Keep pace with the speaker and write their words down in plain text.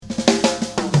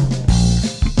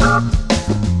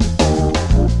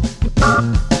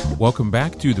Welcome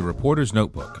back to The Reporter's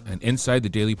Notebook, an Inside the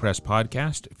Daily Press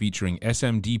podcast featuring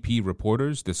SMDP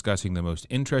reporters discussing the most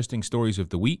interesting stories of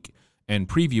the week and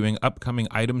previewing upcoming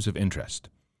items of interest.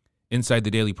 Inside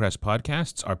the Daily Press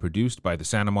podcasts are produced by the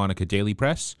Santa Monica Daily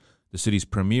Press, the city's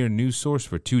premier news source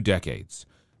for 2 decades.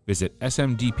 Visit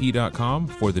smdp.com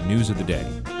for the news of the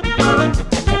day.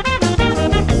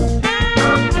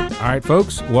 All right,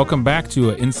 folks, welcome back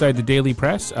to Inside the Daily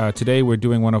Press. Today we're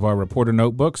doing one of our reporter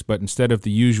notebooks, but instead of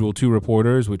the usual 2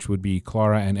 reporters, which would be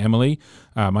Clara and Emily,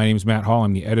 my name is Matt Hall.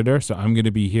 I'm the editor, so I'm going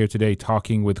to be here today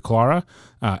talking with Clara.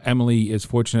 Emily is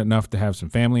fortunate enough to have some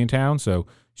family in town, so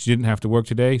she didn't have to work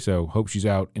today, so hope she's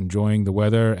out enjoying the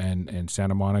weather and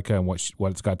Santa Monica and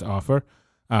what it's got to offer.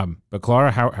 But Clara,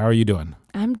 how are you doing?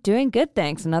 I'm doing good,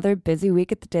 thanks. Another busy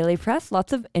week at the Daily Press.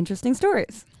 Lots of interesting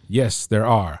stories. Yes, there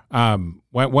are.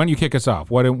 Why don't you kick us off?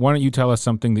 Why don't you tell us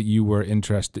something that you're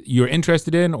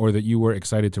interested in or that you were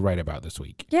excited to write about this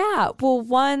week? Yeah, well,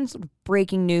 one sort of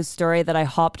breaking news story that I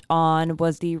hopped on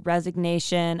was the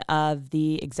resignation of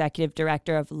the executive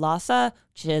director of LAHSA,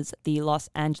 which is the Los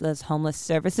Angeles Homeless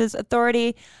Services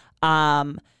Authority.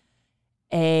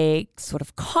 A sort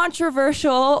of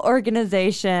controversial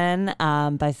organization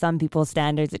by some people's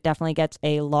standards. It definitely gets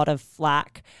a lot of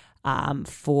flack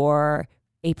for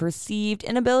a perceived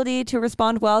inability to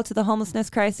respond well to the homelessness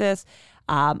crisis.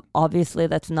 Obviously,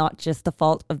 that's not just the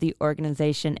fault of the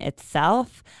organization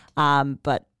itself,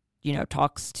 but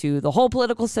talks to the whole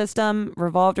political system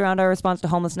revolved around our response to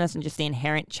homelessness and just the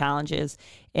inherent challenges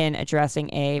in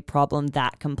addressing a problem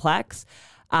that complex.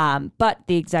 But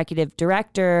the executive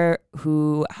director,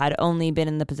 who had only been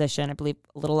in the position, I believe,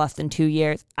 a little less than 2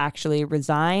 years, actually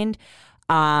resigned,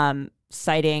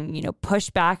 citing,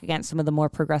 pushback against some of the more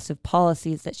progressive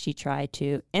policies that she tried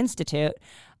to institute.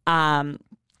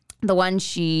 The one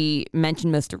she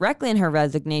mentioned most directly in her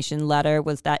resignation letter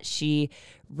was that she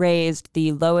raised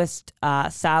the lowest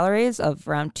salaries of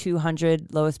around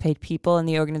 200 lowest paid people in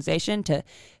the organization to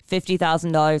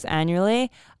 $50,000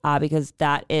 annually, because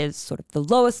that is sort of the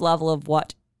lowest level of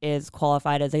what is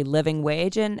qualified as a living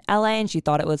wage in LA. And she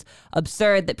thought it was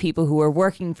absurd that people who were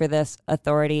working for this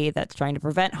authority that's trying to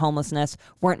prevent homelessness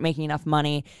weren't making enough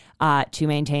money to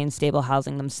maintain stable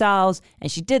housing themselves.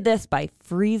 And she did this by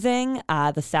freezing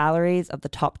the salaries of the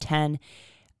top 10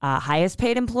 highest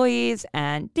paid employees.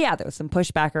 And yeah, there was some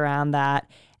pushback around that.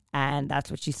 And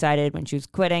that's what she cited when she was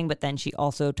quitting. But then she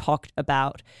also talked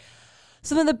about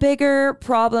some of the bigger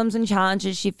problems and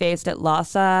challenges she faced at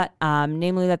LAHSA,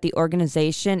 namely that the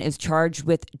organization is charged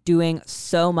with doing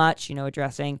so much,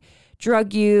 addressing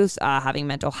drug use, having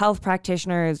mental health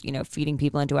practitioners, feeding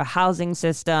people into a housing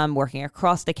system, working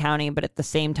across the county, but at the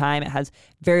same time, it has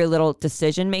very little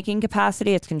decision-making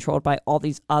capacity. It's controlled by all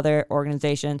these other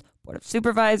organizations, Board of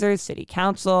Supervisors, City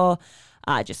Council,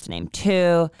 just to name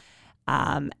 2.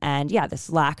 And yeah, this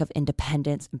lack of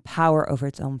independence and power over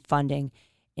its own funding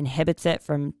inhibits it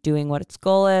from doing what its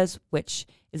goal is, which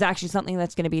is actually something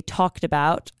that's going to be talked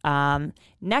about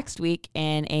next week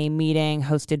in a meeting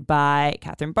hosted by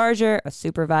Catherine Barger, a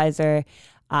supervisor,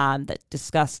 that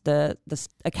discussed a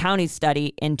county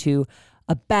study into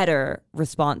a better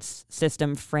response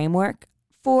system framework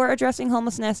for addressing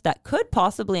homelessness that could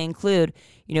possibly include,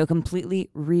 completely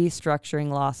restructuring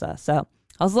LAHSA. So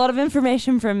that was a lot of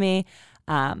information from me.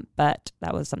 But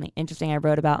that was something interesting I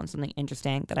wrote about and something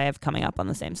interesting that I have coming up on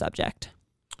the same subject.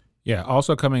 Yeah,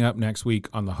 also coming up next week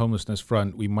on the homelessness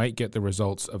front, we might get the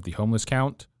results of the homeless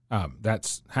count.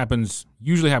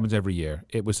 Usually happens every year.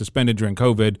 It was suspended during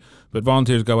COVID, but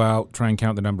volunteers go out, try and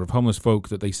count the number of homeless folk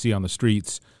that they see on the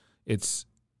streets. It's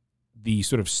the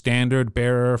sort of standard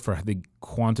bearer for the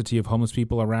quantity of homeless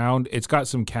people around. It's got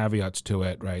some caveats to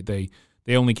it, right? They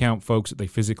only count folks that they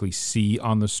physically see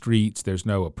on the streets. There's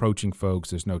no approaching folks.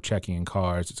 There's no checking in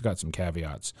cars. It's got some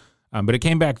caveats. But it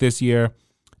came back this year,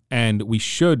 and we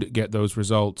should get those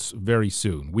results very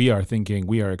soon. We are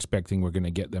expecting we're going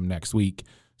to get them next week.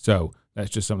 So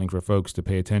that's just something for folks to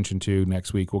pay attention to.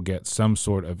 Next week, we'll get some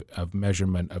sort of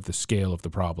measurement of the scale of the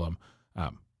problem.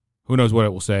 Who knows what it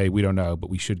will say? We don't know, but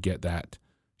we should get that.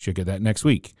 Should get that next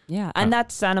week. Yeah, and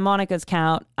that's Santa Monica's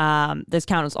count. This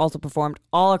count was also performed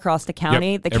all across the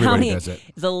county. Yep, the everybody county does it.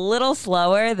 is a little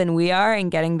slower than we are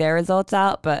in getting their results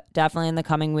out, but definitely in the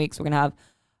coming weeks, we're going to have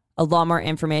a lot more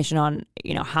information on,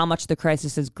 how much the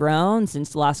crisis has grown since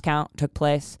the last count took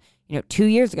place, 2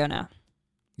 years ago now.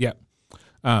 Yeah.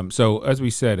 So as we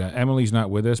said, Emily's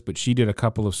not with us, but she did a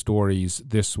couple of stories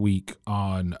this week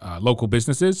on local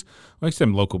businesses. Well, I said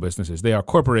local businesses. They are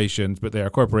corporations, but they are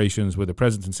corporations with a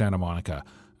presence in Santa Monica.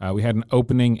 We had an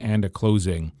opening and a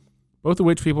closing, both of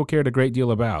which people cared a great deal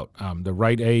about. The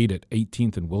Rite Aid at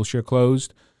 18th and Wilshire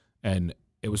closed, and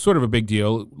it was sort of a big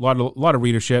deal. A lot of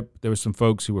readership. There was some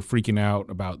folks who were freaking out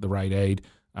about the Rite Aid.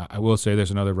 I will say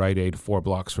there's another Rite Aid 4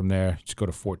 blocks from there. Just go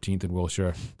to 14th and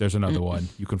Wilshire. There's another one.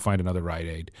 You can find another Rite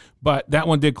Aid. But that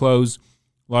one did close.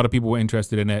 A lot of people were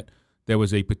interested in it. There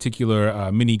was a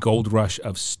particular mini gold rush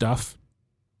of stuff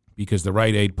because the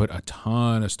Rite Aid put a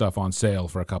ton of stuff on sale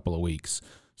for a couple of weeks.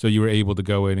 So you were able to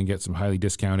go in and get some highly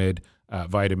discounted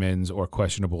vitamins or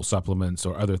questionable supplements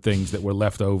or other things that were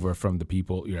left over from the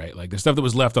people, right? Like the stuff that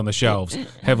was left on the shelves,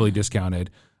 heavily discounted.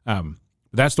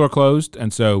 That store closed,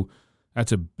 and so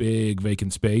that's a big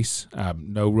vacant space.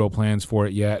 No real plans for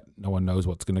it yet. No one knows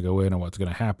what's going to go in or what's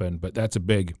going to happen, but that's a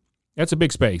big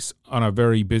space on a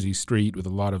very busy street with a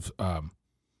lot of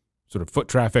sort of foot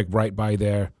traffic right by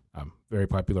there. Very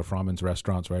popular Fromman's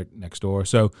restaurants right next door.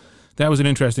 So that was an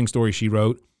interesting story she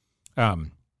wrote.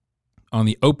 On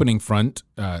the opening front,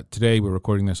 today we're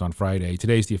recording this on Friday.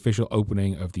 Today's the official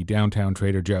opening of the downtown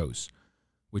Trader Joe's,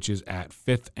 which is at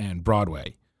 5th and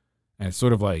Broadway. And it's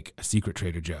sort of like a secret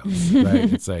Trader Joe's,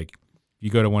 right? It's like you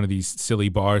go to one of these silly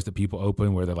bars that people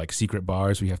open where they're like secret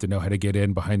bars where you have to know how to get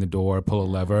in behind the door, pull a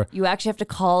lever. You actually have to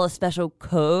call a special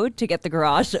code to get the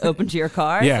garage to open to your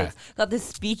car. Yeah. So it's got this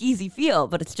speakeasy feel,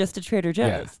 but it's just a Trader Joe's.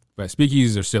 Yeah. But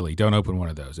speakeasies are silly. Don't open one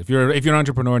of those. If you're an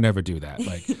entrepreneur, never do that.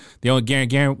 Like the only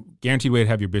guaranteed way to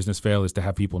have your business fail is to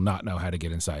have people not know how to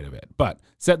get inside of it. But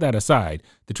set that aside.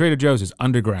 The Trader Joe's is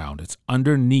underground. It's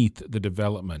underneath the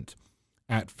development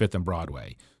at 5th and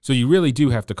Broadway. So you really do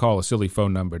have to call a silly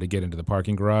phone number to get into the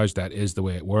parking garage. That is the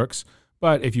way it works.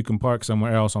 But if you can park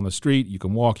somewhere else on the street, you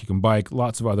can walk, you can bike,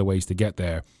 lots of other ways to get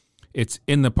there. It's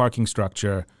in the parking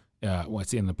structure.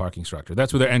 It's in the parking structure.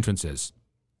 That's where their entrance is.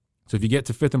 So if you get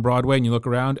to 5th and Broadway and you look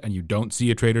around and you don't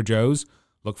see a Trader Joe's,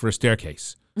 look for a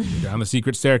staircase. Down the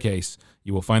secret staircase,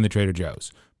 you will find the Trader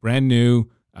Joe's. Brand new,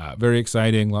 very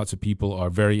exciting. Lots of people are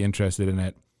very interested in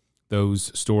it.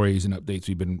 Those stories and updates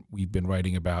we've been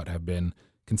writing about have been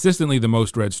consistently the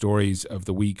most read stories of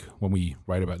the week when we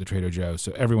write about the Trader Joe's.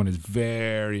 So everyone is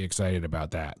very excited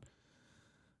about that.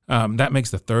 That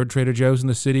makes the 3rd Trader Joe's in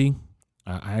the city.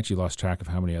 I actually lost track of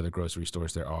how many other grocery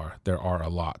stores there are. There are a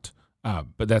lot.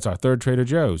 But that's our 3rd Trader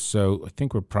Joe's. So I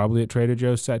think we're probably at Trader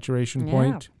Joe's saturation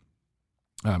point.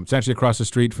 It's actually across the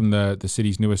street from the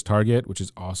city's newest Target, which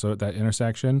is also at that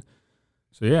intersection.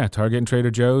 So yeah, Target and Trader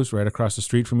Joe's right across the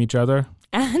street from each other.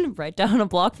 And right down a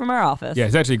block from our office. Yeah,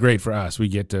 it's actually great for us. We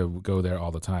get to go there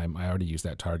all the time. I already use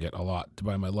that Target a lot to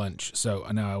buy my lunch. So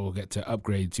now I will get to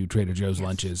upgrade to Trader Joe's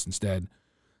lunches instead.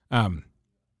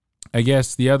 I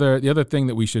guess the other thing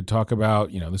that we should talk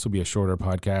about, this will be a shorter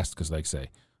podcast because like I say,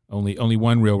 only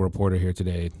one real reporter here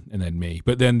today, and then me.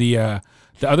 But then the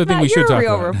other thing we should talk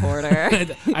about. You're a real reporter.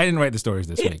 I didn't write the stories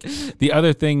this week. The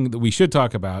other thing that we should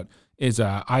talk about is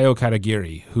Ayo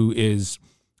Katagiri, who is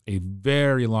a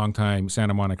very long time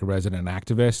Santa Monica resident and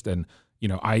activist. And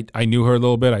I knew her a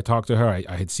little bit. I talked to her.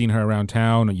 I had seen her around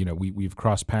town. We've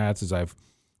crossed paths as I've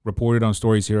reported on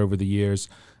stories here over the years.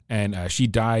 And she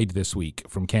died this week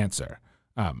from cancer.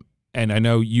 And I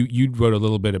know you wrote a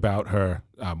little bit about her.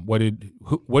 What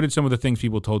did some of the things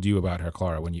people told you about her,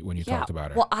 Clara, when you talked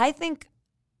about her? Well, I think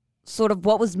sort of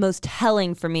what was most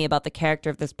telling for me about the character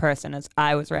of this person as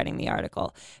I was writing the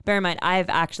article. Bear in mind, I've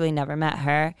actually never met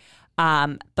her.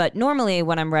 But normally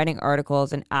when I'm writing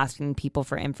articles and asking people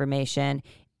for information,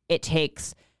 it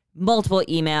takes multiple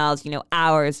emails,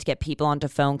 hours to get people onto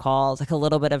phone calls, like a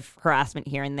little bit of harassment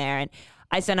here and there. And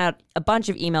I sent out a bunch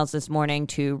of emails this morning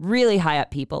to really high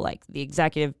up people like the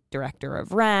executive director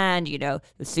of RAND, the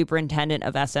superintendent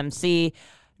of SMC,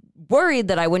 worried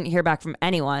that I wouldn't hear back from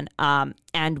anyone.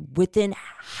 And within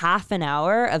half an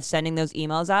hour of sending those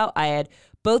emails out, I had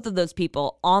both of those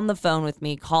people on the phone with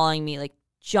me, calling me, like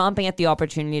jumping at the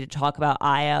opportunity to talk about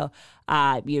Ayo,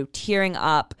 tearing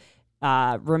up,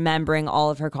 remembering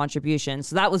all of her contributions.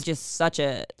 So that was just such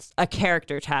a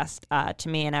character test to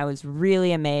me, and I was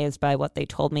really amazed by what they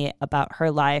told me about her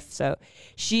life. So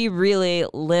she really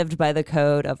lived by the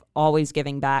code of always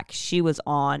giving back. She was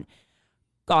on,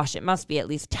 it must be at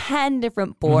least 10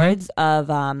 different boards of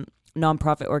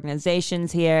nonprofit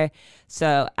organizations here.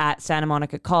 So at Santa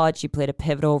Monica College, she played a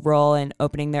pivotal role in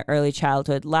opening their early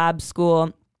childhood lab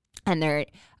school, and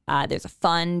there's a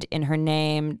fund in her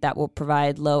name that will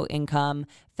provide low-income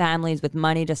families with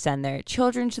money to send their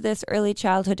children to this early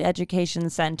childhood education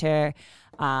center.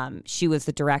 She was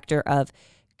the director of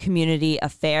community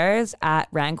affairs at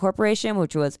RAND Corporation,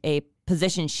 which was a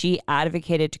position she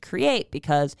advocated to create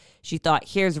because she thought,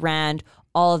 here's RAND,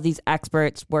 all of these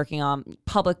experts working on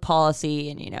public policy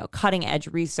and, cutting-edge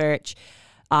research.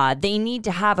 they need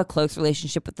to have a close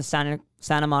relationship with the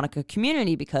Santa Monica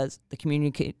community, because the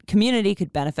community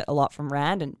could benefit a lot from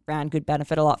Rand, and Rand could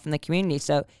benefit a lot from the community.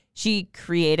 So she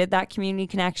created that community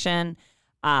connection,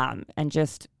 and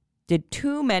just did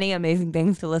too many amazing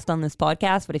things to list on this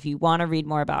podcast. But if you want to read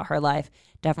more about her life,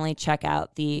 definitely check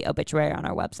out the obituary on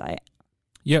our website.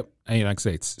 Yep. And like I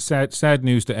say, it's sad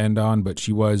news to end on, but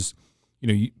she was,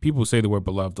 people say the word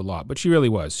beloved a lot, but she really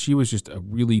was. She was just a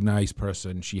really nice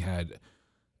person. She had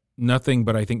nothing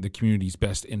but, I think, the community's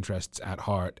best interests at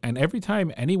heart. And every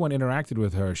time anyone interacted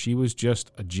with her, she was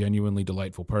just a genuinely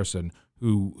delightful person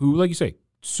who, like you say,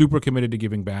 super committed to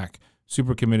giving back,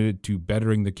 super committed to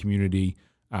bettering the community.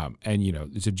 And,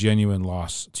 it's a genuine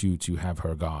loss to have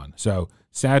her gone. So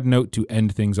sad note to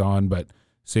end things on, but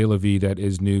c'est la vie, that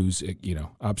is news.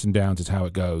 Ups and downs is how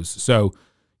it goes. So,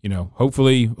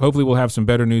 hopefully we'll have some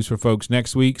better news for folks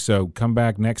next week. So come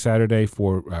back next Saturday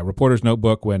for Reporter's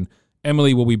Notebook, when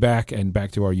Emily will be back and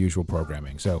back to our usual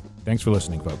programming. So thanks for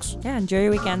listening, folks. Yeah, enjoy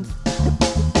your weekend.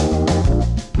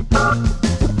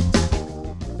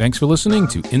 Thanks for listening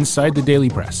to Inside the Daily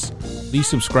Press. Please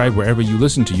subscribe wherever you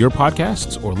listen to your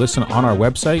podcasts, or listen on our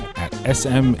website at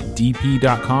smdp.com/pod.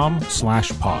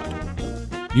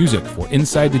 Music for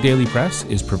Inside the Daily Press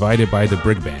is provided by the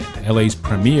Brig Band, LA's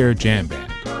premier jam band.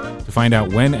 To find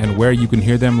out when and where you can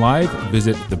hear them live,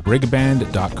 visit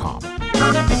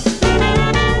thebrigband.com.